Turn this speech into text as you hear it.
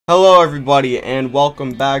Hello everybody, and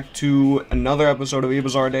welcome back to another episode of A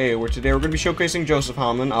Bizarre Day, where today we're going to be showcasing Joseph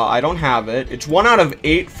Hamon. I don't have it. It's 1 out of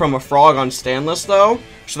 8 from a frog on Stanless, though,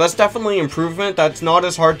 so that's definitely improvement. That's not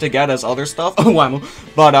as hard to get as other stuff.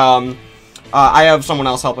 But, I have someone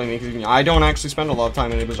else helping me, because I don't actually spend a lot of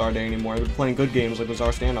time in A Bizarre Day anymore. I've been playing good games like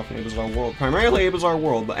Bizarre Standoff and A Bizarre World. Primarily A Bizarre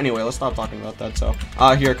World, but anyway, let's stop talking about that. So,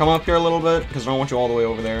 here, come up here a little bit, because I don't want you all the way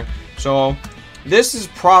over there. So, this is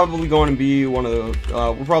probably going to be one of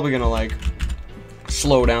the, we're probably going to, like,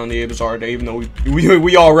 slow down the A Bizarre Day, even though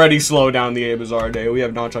we already slowed down the A Bizarre Day. We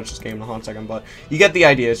have not touched this game in a hot second, but you get the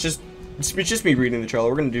idea. It's just me reading the trailer.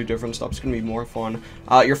 We're going to do different stuff. It's going to be more fun.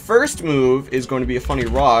 Your first move is going to be a funny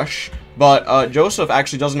rush, but Joseph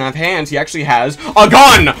actually doesn't have hands. He actually has a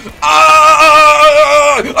gun!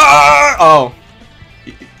 Oh.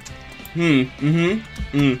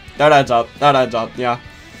 That adds up. That adds up, yeah.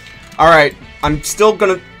 Alright, I'm still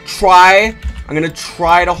gonna try. I'm gonna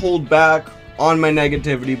try to hold back on my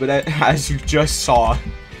negativity, but as you just saw,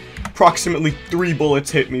 approximately 3 bullets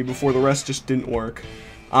hit me before the rest just didn't work.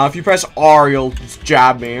 If you press R, you'll just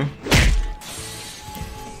jab me.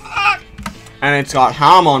 And it's got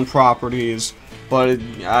Hamon properties, but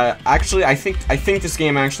actually, I think this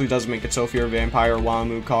game actually does make it so if you're a vampire,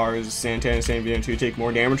 Wamu cars, Santana, San Viento, you take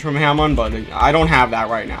more damage from Hamon, but I don't have that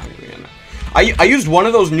right now. I used one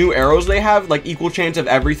of those new arrows they have, like equal chance of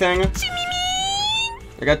everything.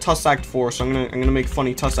 I got Tussac 4, so I'm gonna make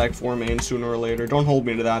funny Tussac 4 main sooner or later. Don't hold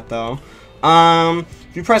me to that though.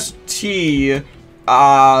 If you press T,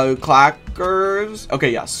 clackers. Okay,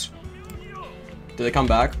 yes. Do they come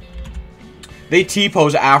back? They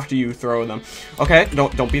T-pose after you throw them. Okay,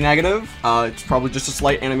 don't be negative. It's probably just a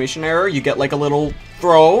slight animation error. You get like a little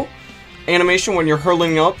throw animation when you're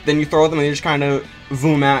hurling up, then you throw them and they just kind of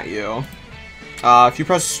boom at you. If you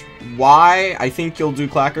press Y, I think you'll do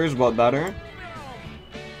clackers, but better.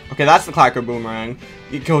 Okay, that's the clacker boomerang.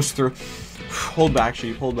 It goes through. Hold back,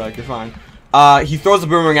 sheep. Hold back. You're fine. He throws the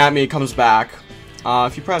boomerang at me. It comes back.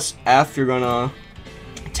 If you press F, you're gonna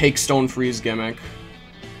take Stone Freeze gimmick.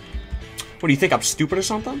 What, do you think I'm stupid or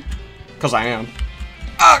something? Because I am.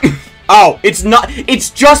 Oh, it's not. It's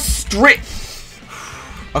just straight.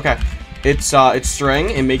 Okay. It's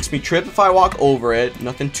string. It makes me trip if I walk over it.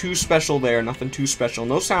 Nothing too special there. Nothing too special.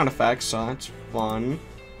 No sound effects, so that's fun.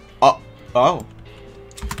 Oh.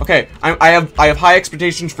 Okay, I have high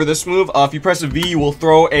expectations for this move. If you press a V, you will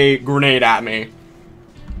throw a grenade at me.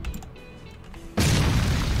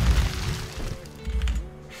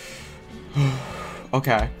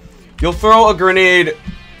 Okay. You'll throw a grenade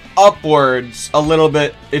upwards a little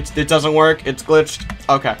bit. It doesn't work. It's glitched.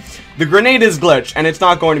 Okay. The grenade is glitched, and it's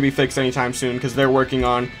not going to be fixed anytime soon because they're working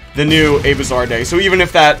on the new A Bizarre Day. So even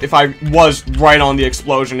if I was right on the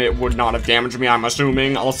explosion, it would not have damaged me, I'm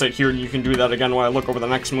assuming. I'll sit here and you can do that again while I look over the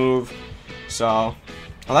next move. So,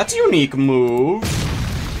 well, that's a unique move.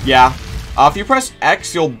 Yeah. If you press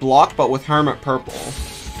X, you'll block, but with Hermit Purple.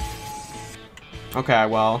 Okay,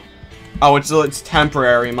 well. Oh, it's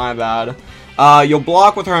temporary, my bad. You'll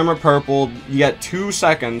block with Hermit Purple. You get 2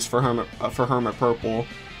 seconds for Hermit Purple.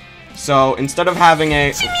 So instead of having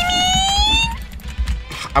a,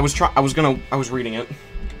 I was reading it.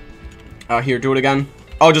 Here, do it again.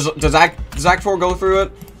 Oh, does Act 4 go through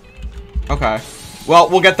it? Okay. Well,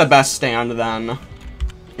 we'll get the best stand then.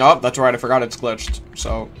 Oh, that's right. I forgot it's glitched.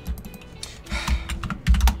 So.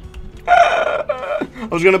 I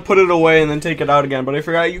was gonna put it away and then take it out again, but I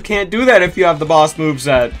forgot you can't do that if you have the boss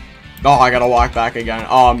moveset. Oh, I gotta walk back again.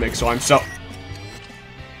 Oh, Mixo, I'm so...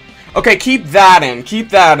 Okay, keep that in,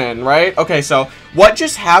 right? Okay, so what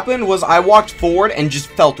just happened was I walked forward and just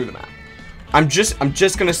fell through the map. I'm just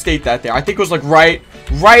gonna state that there. I think it was like right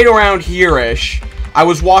around here-ish. I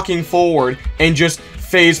was walking forward and just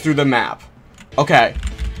phased through the map. Okay,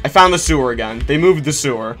 I found the sewer again. They moved the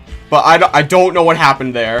sewer, but I don't know what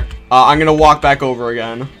happened there. I'm gonna walk back over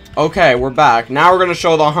again. Okay, we're back. Now we're gonna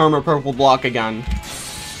show the Hermit Purple block again.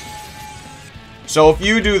 So if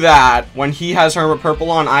you do that, when he has Hermit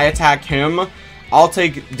Purple on, I attack him, I'll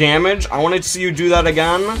take damage. I wanted to see you do that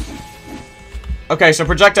again. Okay, so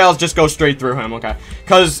projectiles just go straight through him, okay.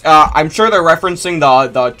 Because I'm sure they're referencing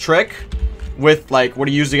the trick with, like, what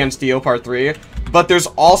he used against Dio Part 3. But there's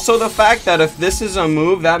also the fact that if this is a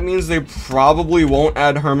move, that means they probably won't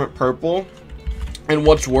add Hermit Purple. And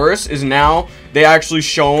what's worse is now they actually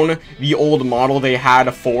shown the old model they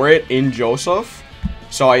had for it in Joseph.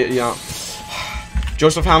 So,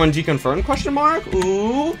 Joseph Hamon deconfirmed, question mark?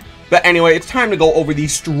 Ooh. But anyway, it's time to go over the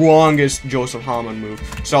strongest Joseph Hamon move.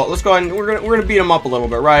 So let's go ahead and we're gonna beat him up a little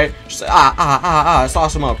bit, right? Just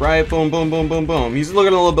sauce him up, right? Boom, boom, boom, boom, boom. He's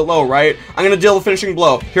looking a little bit low, right? I'm gonna deal the finishing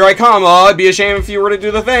blow. Here I come. It'd be a shame if you were to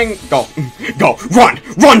do the thing. Go, go,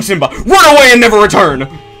 run, Simba, run away and never return.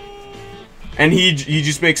 And he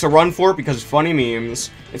just makes a run for it because funny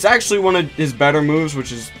memes. It's actually one of his better moves,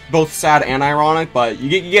 which is both sad and ironic, but you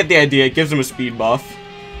get the idea. It gives him a speed buff.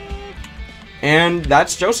 And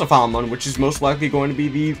that's Joseph Hamon, which is most likely going to be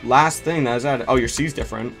the last thing that is added. Oh, your C's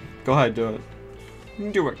different. Go ahead, do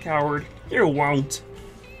it. Do it, coward. You won't.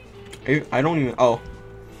 I don't even... Oh.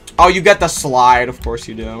 Oh, you get the slide. Of course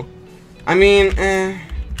you do. I mean,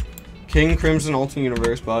 King Crimson Ultimate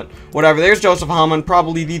Universe, but whatever. There's Joseph Hamon,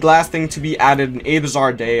 probably the last thing to be added in A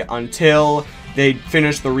Bizarre Day until they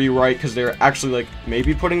finish the rewrite, because they're actually, like,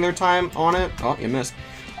 maybe putting their time on it. Oh, you missed.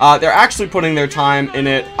 They're actually putting their time in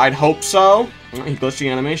it. I'd hope so. He glitched the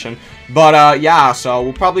animation. But, yeah, so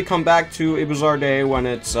we'll probably come back to A Bizarre Day when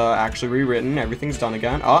it's actually rewritten. Everything's done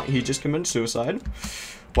again. Oh, he just committed suicide.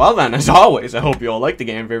 Well then, as always, I hope you all liked the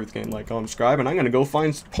game. Favorite game, like, comment, subscribe, and I'm gonna go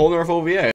find Polar OVA.